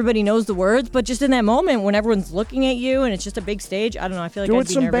easy and everybody knows the words, but just in that moment when everyone's looking at you and it's just a big stage, I don't know. I feel like do I'd what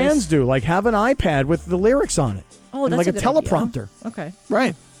be some nervous. bands do, like have an iPad with the lyrics on it. Oh, and that's like a good teleprompter. idea. Okay.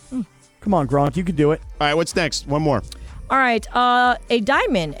 Right. Come on, Gronk, you could do it. All right, what's next? One more. All right, a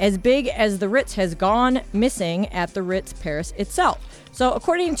diamond as big as the Ritz has gone missing at the Ritz Paris itself. So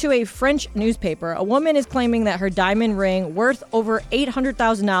according to a French newspaper, a woman is claiming that her diamond ring worth over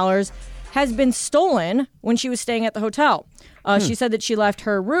 $800,000 has been stolen when she was staying at the hotel. She said that she left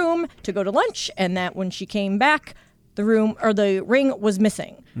her room to go to lunch and that when she came back, the ring was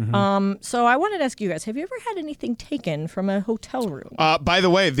missing. So I wanted to ask you guys, have you ever had anything taken from a hotel room? By the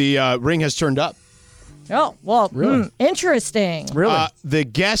way, the ring has turned up. Oh, well, Really? Interesting. Really? The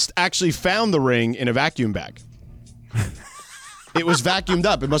guest actually found the ring in a vacuum bag. It was vacuumed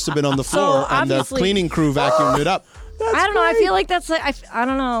up. It must have been on the floor, and the obviously- cleaning crew vacuumed it up. I don't know. I feel like that's like, I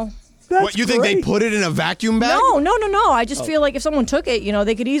don't know. What, you think they put it in a vacuum bag? No. I just feel like if someone took it,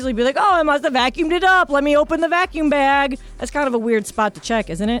 they could easily be like, oh, I must have vacuumed it up. Let me open the vacuum bag. That's kind of a weird spot to check,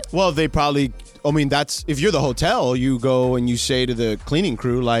 isn't it? Well, they probably, that's, if you're the hotel, you go and you say to the cleaning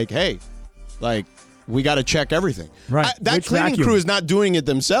crew, like, hey, like, we got to check everything. Right. That Which cleaning vacuum? crew is not doing it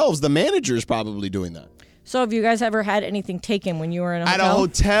themselves. The manager is probably doing that. So have you guys ever had anything taken when you were in a At hotel? a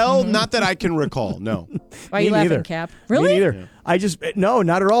hotel? Not that I can recall, no. Why are you Me laughing, neither. Cap? Me Really? neither. No,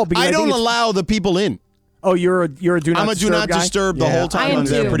 not at all. Because I think don't it's- allow the people in. Oh, you're a do not I'm a do not guy? disturb the Yeah, whole time I am I'm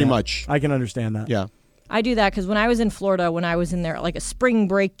there, too. pretty much. I can understand that. Yeah. I do that because when I was in Florida, when I was in there, like a spring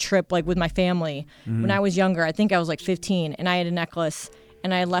break trip, like with my family, when I was younger, I think I was like 15, and I had a necklace,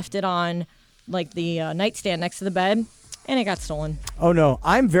 and I left it on like the nightstand next to the bed, and it got stolen. Oh, no.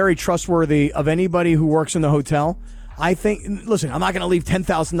 I'm very trustworthy of anybody who works in the hotel. I think, listen, I'm not going to leave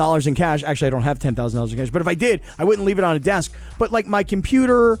 $10,000 in cash. Actually, I don't have $10,000 in cash. But if I did, I wouldn't leave it on a desk. But like my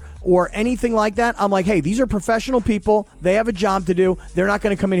computer or anything like that, I'm like, hey, these are professional people. They have a job to do. They're not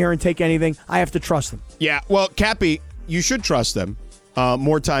going to come in here and take anything. I have to trust them. Yeah, well, Cappy, you should trust them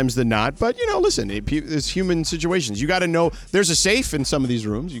more times than not. But, listen, there's human situations. You got to know there's a safe in some of these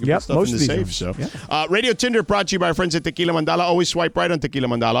rooms. You can put stuff most in of the these safe. rooms. So, Radio Tinder brought to you by our friends at Tequila Mandala. Always swipe right on Tequila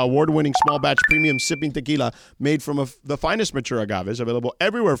Mandala. Award-winning small batch premium sipping tequila made from the finest mature agaves. Available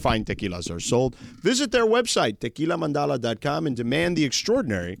everywhere fine tequilas are sold. Visit their website, tequilamandala.com, and demand the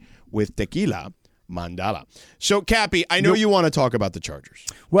extraordinary with Tequila Mandala. So, Cappy, I know you want to talk about the Chargers.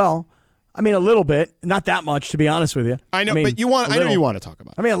 Well, I mean, a little bit. Not that much, to be honest with you. I know, mean, but I know you want to talk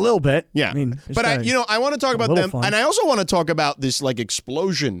about it. I mean, a little bit. Yeah. I mean, but I want to talk about them. And I also want to talk about this like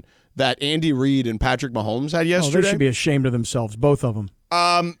explosion that Andy Reid and Patrick Mahomes had yesterday. Oh, they should be ashamed of themselves, both of them.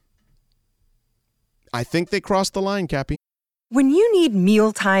 I think they crossed the line, Cappy. When you need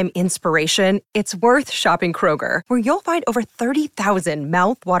mealtime inspiration, it's worth shopping Kroger, where you'll find over 30,000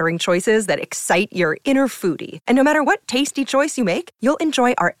 mouth-watering choices that excite your inner foodie. And no matter what tasty choice you make, you'll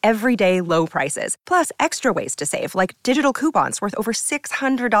enjoy our everyday low prices, plus extra ways to save, like digital coupons worth over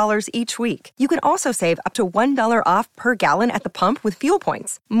 $600 each week. You can also save up to $1 off per gallon at the pump with fuel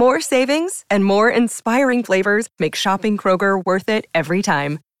points. More savings and more inspiring flavors make shopping Kroger worth it every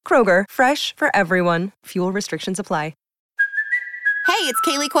time. Kroger, fresh for everyone. Fuel restrictions apply. Hey, it's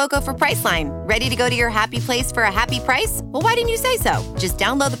Kaylee Cuoco for Priceline. Ready to go to your happy place for a happy price? Well, why didn't you say so? Just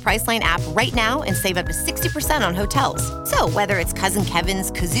download the Priceline app right now and save up to 60% on hotels. So whether it's Cousin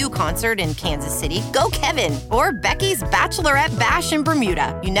Kevin's Kazoo Concert in Kansas City, go Kevin, or Becky's Bachelorette Bash in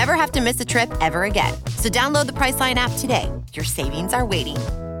Bermuda, you never have to miss a trip ever again. So download the Priceline app today. Your savings are waiting.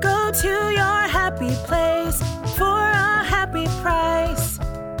 Go to your happy place for a happy price.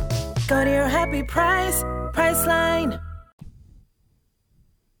 Go to your happy price, Priceline.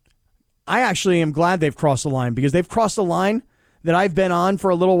 I actually am glad they've crossed the line because they've crossed the line that I've been on for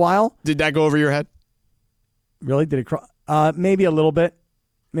a little while. Did that go over your head? Really? Did it cross? Maybe a little bit.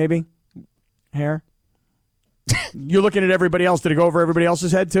 maybe. Hair. You're looking at everybody else. Did it go over everybody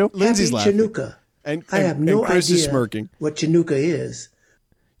else's head, too? Lindsay's laughing. Chinooka. And I have no Chris idea is smirking. what Chinooka is.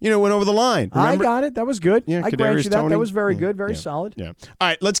 Went over the line. Remember? I got it. That was good. Yeah, I grant Kadarius you that. Toney. That was very good. Very solid. Yeah. All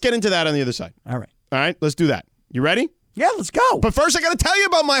right, let's get into that on the other side. All right. All right, let's do that. You ready? Yeah, let's go. But first, I got to tell you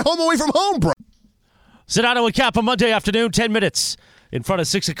about my home away from home, bro. Sedano and Cap on Monday afternoon, 10 minutes in front of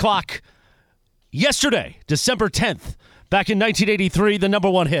 6 o'clock. Yesterday, December 10th, back in 1983, the number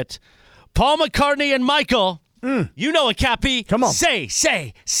one hit. Paul McCartney and Michael. You know it, Cappy. Come on. Say. It's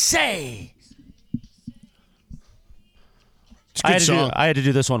a good song. I had to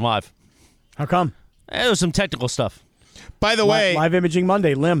do this one live. How come? There was some technical stuff. By the way, Live Imaging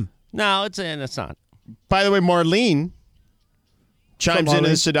Monday, Lim. No, it's not. By the way, Marlene chimes Marlene? into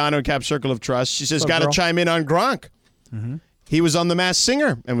the Sedano and Cap Circle of Trust. She says, What's up, got to girl? chime in on Gronk. Mm-hmm. He was on The Masked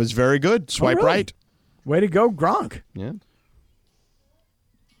Singer and was very good. Swipe really? right. Way to go, Gronk. Yeah.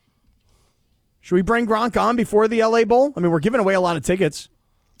 Should we bring Gronk on before the LA Bowl? I mean, we're giving away a lot of tickets.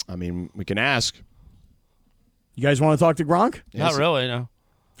 I mean, we can ask. You guys want to talk to Gronk? Not really, no.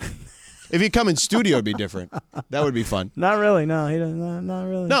 If he come in studio, it'd be different. That would be fun. Not really. No, he doesn't. Not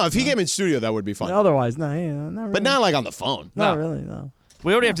really. No, if he came in studio, that would be fun. Otherwise, no. Not really. But not like on the phone. Not No. really. No.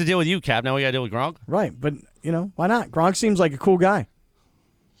 We already have to deal with you, Cap. Now we got to deal with Gronk. Right, but why not? Gronk seems like a cool guy.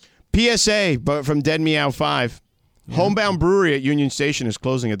 PSA, but from Dead Meow 5. Homebound Brewery at Union Station is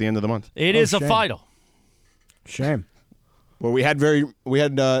closing at the end of the month. It is a shame. final. Shame. Well, we had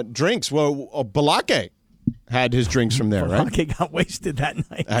drinks. Well, Balake had his drinks from there, right? Balake got wasted that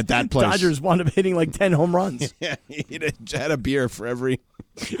night At that place. Dodgers wound up hitting like 10 home runs. Yeah, he had a beer for every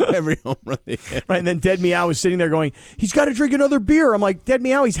home run they hit. Right, and then Dead Meow was sitting there going, he's got to drink another beer. I'm like, Dead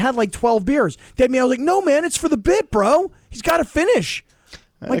Meow, he's had like 12 beers. Dead Meow was like, no, man, it's for the bit, bro. He's got to finish.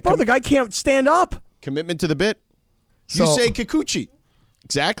 I'm like, bro, the guy can't stand up. Commitment to the bit. So- You say Kikuchi.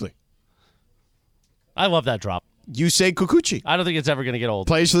 Exactly. I love that drop. You say Kikuchi. I don't think it's ever going to get old.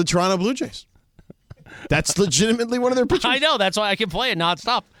 Plays for the Toronto Blue Jays. That's legitimately one of their pitchers. I know. That's why I can play it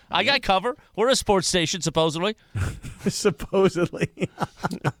nonstop. I got cover. We're a sports station, supposedly. Supposedly.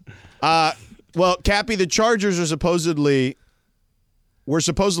 Well, Cappy, the Chargers were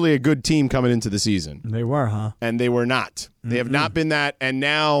supposedly a good team coming into the season. They were, huh? And they were not. They have not been that. And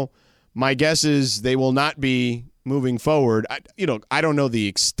now my guess is they will not be moving forward. I don't know the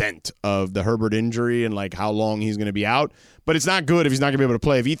extent of the Herbert injury and like how long he's going to be out, but it's not good if he's not going to be able to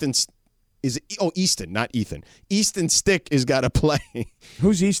play. If Easton, not Ethan. Easton Stick has got to play.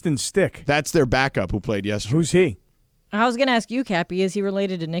 Who's Easton Stick? That's their backup who played yesterday. Who's he? I was going to ask you, Cappy, is he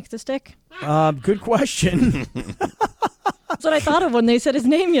related to Nick the Stick? Good question. That's what I thought of when they said his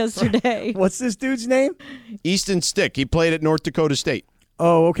name yesterday. What's this dude's name? Easton Stick. He played at North Dakota State.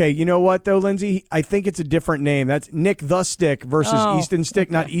 Oh, okay. You know what, though, Lindsay? I think it's a different name. That's Nick the Stick versus Easton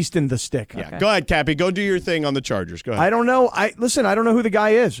Stick, not Easton the Stick. Yeah. Okay. Go ahead, Cappy. Go do your thing on the Chargers. Go ahead. I don't know. I don't know who the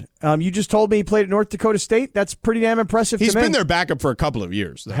guy is. You just told me he played at North Dakota State. That's pretty damn impressive to me. He's been their backup for a couple of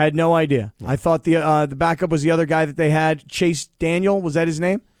years, though. Had no idea. I thought the backup was the other guy that they had, Chase Daniel. Was that his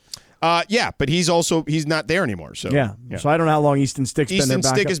name? Yeah, but he's not there anymore. So Yeah. So I don't know how long Easton Stick's been their Easton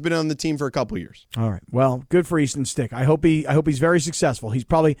backup. Stick has been on the team for a couple of years. All right. Well, good for Easton Stick. I hope he's very successful. He's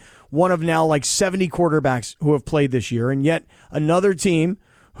probably one of now like 70 quarterbacks who have played this year, and yet another team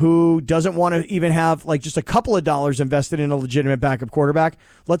who doesn't want to even have like just a couple of dollars invested in a legitimate backup quarterback.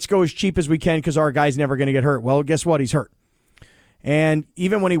 Let's go as cheap as we can because our guy's never going to get hurt. Well, guess what? He's hurt. And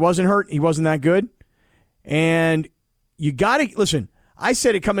even when he wasn't hurt, he wasn't that good. And you got to listen. I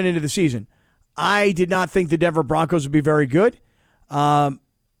said it coming into the season. I did not think the Denver Broncos would be very good. I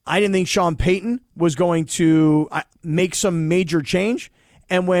didn't think Sean Payton was going to make some major change.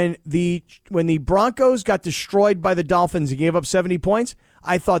 And when the Broncos got destroyed by the Dolphins and gave up 70 points,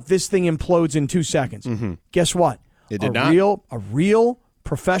 I thought this thing implodes in 2 seconds. Mm-hmm. Guess what? It did not. A real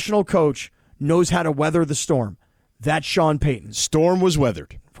professional coach knows how to weather the storm. That's Sean Payton. Storm was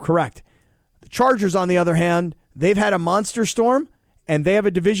weathered. Correct. The Chargers, on the other hand, they've had a monster storm, and they have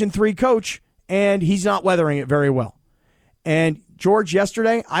a Division III coach, and he's not weathering it very well. And George,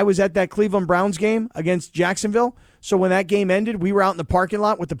 yesterday, I was at that Cleveland Browns game against Jacksonville. So when that game ended, we were out in the parking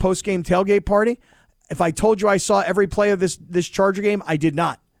lot with the post-game tailgate party. If I told you I saw every play of this Charger game, I did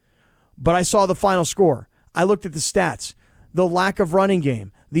not. But I saw the final score. I looked at the stats, the lack of running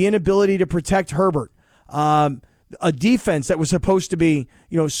game, the inability to protect Herbert, a defense that was supposed to be,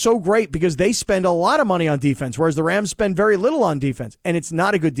 so great because they spend a lot of money on defense, whereas the Rams spend very little on defense, and it's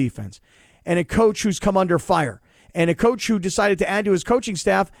not a good defense. And a coach who's come under fire, and a coach who decided to add to his coaching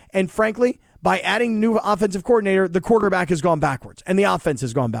staff, and frankly, by adding new offensive coordinator, the quarterback has gone backwards, and the offense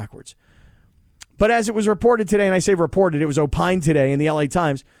has gone backwards. But as it was reported today, and I say reported, it was opined today in the LA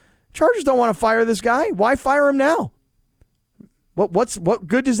Times, Chargers don't want to fire this guy. Why fire him now? What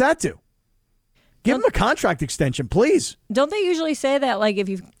good does that do? Give him a contract extension, please. Don't they usually say that, like, if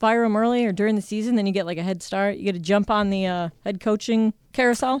you fire him early or during the season, then you get, like, a head start? You get to jump on the head coaching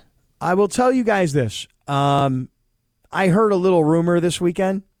carousel? I will tell you guys this. I heard a little rumor this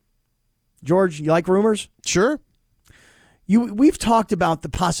weekend. George, you like rumors? Sure. We've talked about the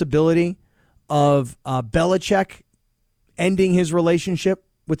possibility of Belichick ending his relationship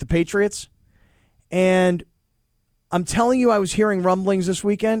with the Patriots. And I'm telling you, I was hearing rumblings this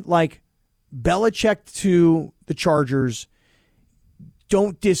weekend, like, Belichick to the Chargers,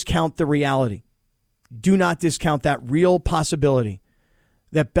 don't discount the reality. Do not discount that real possibility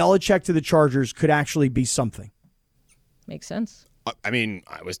that Belichick to the Chargers could actually be something. Makes sense. I mean,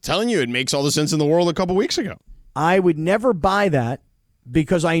 I was telling you, it makes all the sense in the world a couple weeks ago. I would never buy that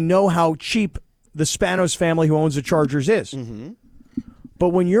because I know how cheap the Spanos family who owns the Chargers is. Mm-hmm. But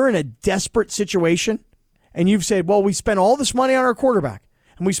when you're in a desperate situation and you've said, well, we spent all this money on our quarterback,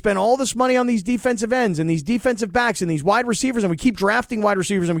 and we spend all this money on these defensive ends and these defensive backs and these wide receivers, and we keep drafting wide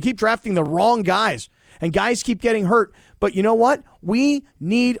receivers and we keep drafting the wrong guys, and guys keep getting hurt. But you know what? We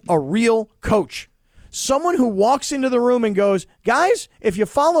need a real coach. Someone who walks into the room and goes, guys, if you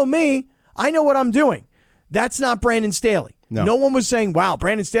follow me, I know what I'm doing. That's not Brandon Staley. No one was saying, wow,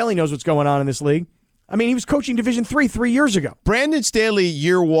 Brandon Staley knows what's going on in this league. I mean, he was coaching Division III 3 years ago. Brandon Staley,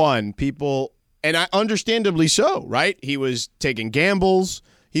 year one, people, and understandably so, right? He was taking gambles.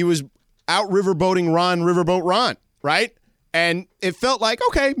 He was out riverboating Riverboat Ron, right? And it felt like,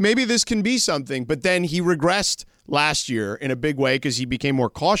 okay, maybe this can be something. But then he regressed last year in a big way because he became more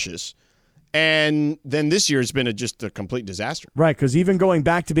cautious. And then this year it's been just a complete disaster. Right, because even going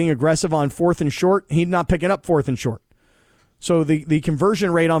back to being aggressive on 4th and short, he's not picking up 4th and short. So the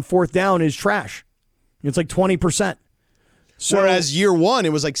conversion rate on 4th down is trash. It's like 20%. So, whereas year one,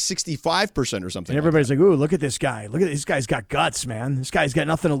 it was like 65% or something. And everybody's like, ooh, look at this guy. Look at this guy's got guts, man. This guy's got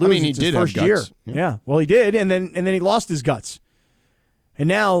nothing to lose. I mean, he it's did his first have guts. year. Yeah, well, he did, and then he lost his guts. And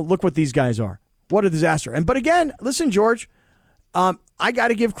now look what these guys are. What a disaster. But again, listen, George, I got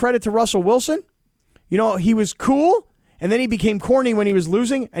to give credit to Russell Wilson. You know, he was cool, and then he became corny when he was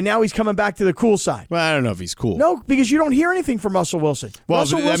losing, and now he's coming back to the cool side. Well, I don't know if he's cool. No, because you don't hear anything from Russell Wilson. Well,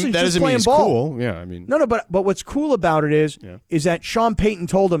 Russell Wilson's that just doesn't mean playing he's ball. cool. Yeah, I mean, No, but what's cool about it is that Sean Payton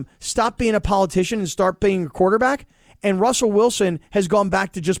told him, stop being a politician and start being a quarterback, and Russell Wilson has gone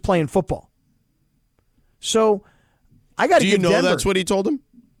back to just playing football. So I got to give Do you know Denver. that's what he told him?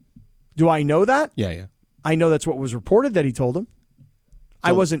 Do I know that? Yeah. I know that's what was reported that he told him.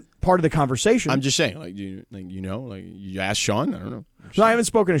 I wasn't part of the conversation. I'm just saying, you asked Sean? I don't know. No, I haven't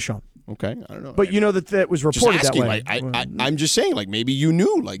spoken to Sean. Okay, I don't know. But you know that was reported just that asking, way. I'm just saying, maybe you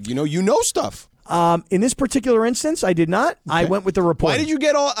knew, you know stuff. In this particular instance, I did not. Okay. I went with the report. Why did you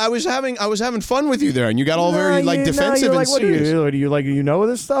get all? I was having fun with you there, and you got all very defensive and like, serious. What do you know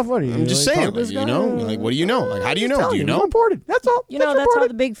this stuff? What are you? I'm just saying, what do you know? How do you know? Do you know? Reported. That's all. That's how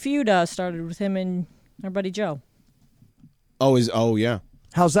the big feud started with him and our buddy Joe. Oh yeah.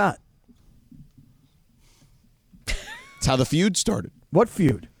 How's that? It's how the feud started. What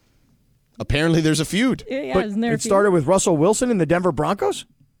feud? Apparently, there's a feud. Yeah, but isn't there? It started with Russell Wilson and the Denver Broncos.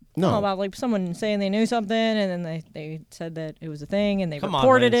 No, about someone saying they knew something, and then they said that it was a thing, and they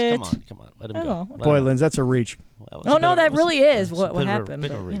reported it. Come on, let him go. Boy, Linz, that's a reach. That really is what happened.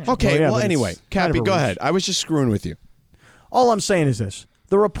 Okay, well, anyway, Cappy, go ahead. I was just screwing with you. All I'm saying is this.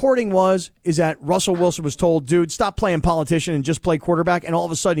 The reporting is that Russell Wilson was told, dude, stop playing politician and just play quarterback, and all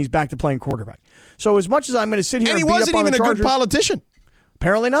of a sudden he's back to playing quarterback. So as much as I'm going to sit here and beat up on the Chargers... And he wasn't even a good politician.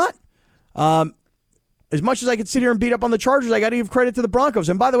 Apparently not. As much as I could sit here and beat up on the Chargers, I got to give credit to the Broncos.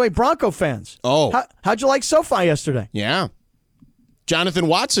 And by the way, Bronco fans. Oh. How'd you like SoFi yesterday? Yeah. Jonathan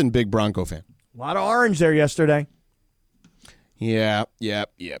Watson, big Bronco fan. A lot of orange there yesterday. Yeah.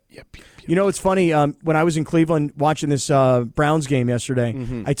 Yep. You know, it's funny. When I was in Cleveland watching this Browns game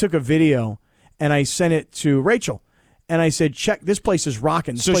yesterday, I took a video and I sent it to Rachel. And I said, check, this place is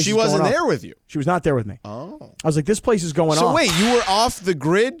rocking. So she wasn't there with you? She was not there with me. Oh. I was like, this place is going off. So wait, you were off the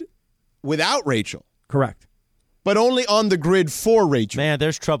grid without Rachel? Correct. But only on the grid for Rachel. Man,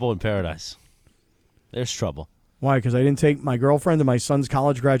 there's trouble in paradise. There's trouble. Why? Because I didn't take my girlfriend to my son's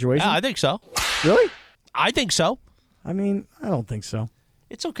college graduation? Yeah, I think so. Really? I think so. I mean, I don't think so.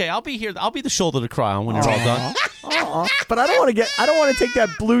 It's okay. I'll be here. I'll be the shoulder to cry on when you're all done. But I don't want to take that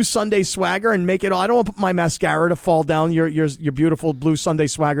blue Sunday swagger and make it. I don't want my mascara to fall down your beautiful blue Sunday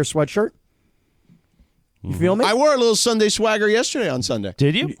swagger sweatshirt. You feel me? I wore a little Sunday swagger yesterday on Sunday.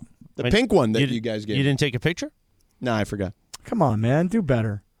 Did you? The pink one that you guys gave. You didn't take a picture? No, I forgot. Come on, man. Do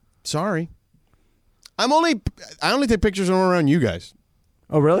better. Sorry. I only take pictures when we're around you guys.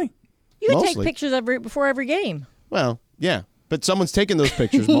 Oh, really? You can Mostly. take pictures before every game. Well, yeah, but someone's taking those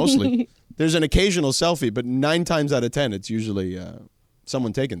pictures mostly. There's an occasional selfie, but 9 times out of 10, it's usually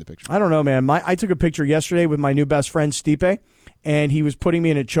someone taking the picture. I don't know, man. I took a picture yesterday with my new best friend, Stipe, and he was putting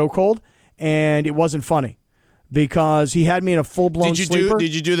me in a chokehold, and it wasn't funny because he had me in a full-blown sleeper.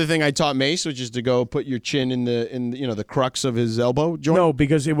 Did you do the thing I taught Mace, which is to go put your chin in the crux of his elbow joint? No,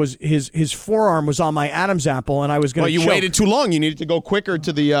 because it was his forearm was on my Adam's apple, and I was going to. Well, you waited too long. You needed to go quicker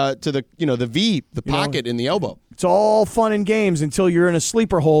to the V, the pocket in the elbow. It's all fun and games until you're in a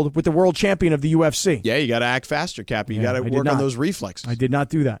sleeper hold with the world champion of the UFC. Yeah, you got to act faster, Cappy. You got to work on those reflexes. I did not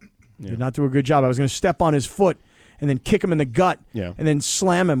do that. Did not do a good job. I was going to step on his foot and then kick him in the gut and then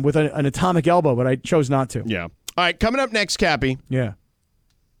slam him with an atomic elbow, but I chose not to. Yeah. All right, coming up next, Cappy. Yeah.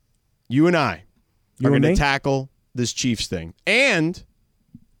 You and I are going to me? tackle this Chiefs thing. And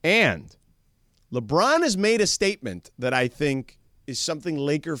LeBron has made a statement that I think is something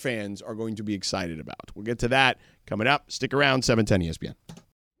Laker fans are going to be excited about. We'll get to that coming up. Stick around, 710 ESPN.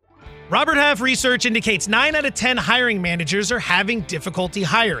 Robert Half research indicates 9 out of 10 hiring managers are having difficulty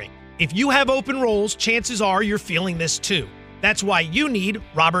hiring. If you have open roles, chances are you're feeling this too. That's why you need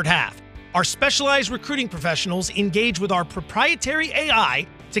Robert Half. Our specialized recruiting professionals engage with our proprietary AI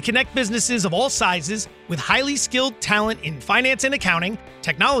to connect businesses of all sizes with highly skilled talent in finance and accounting,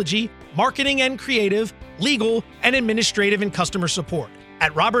 technology, marketing and creative, legal, and administrative and customer support.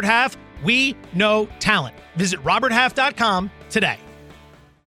 At Robert Half, we know talent. Visit roberthalf.com today.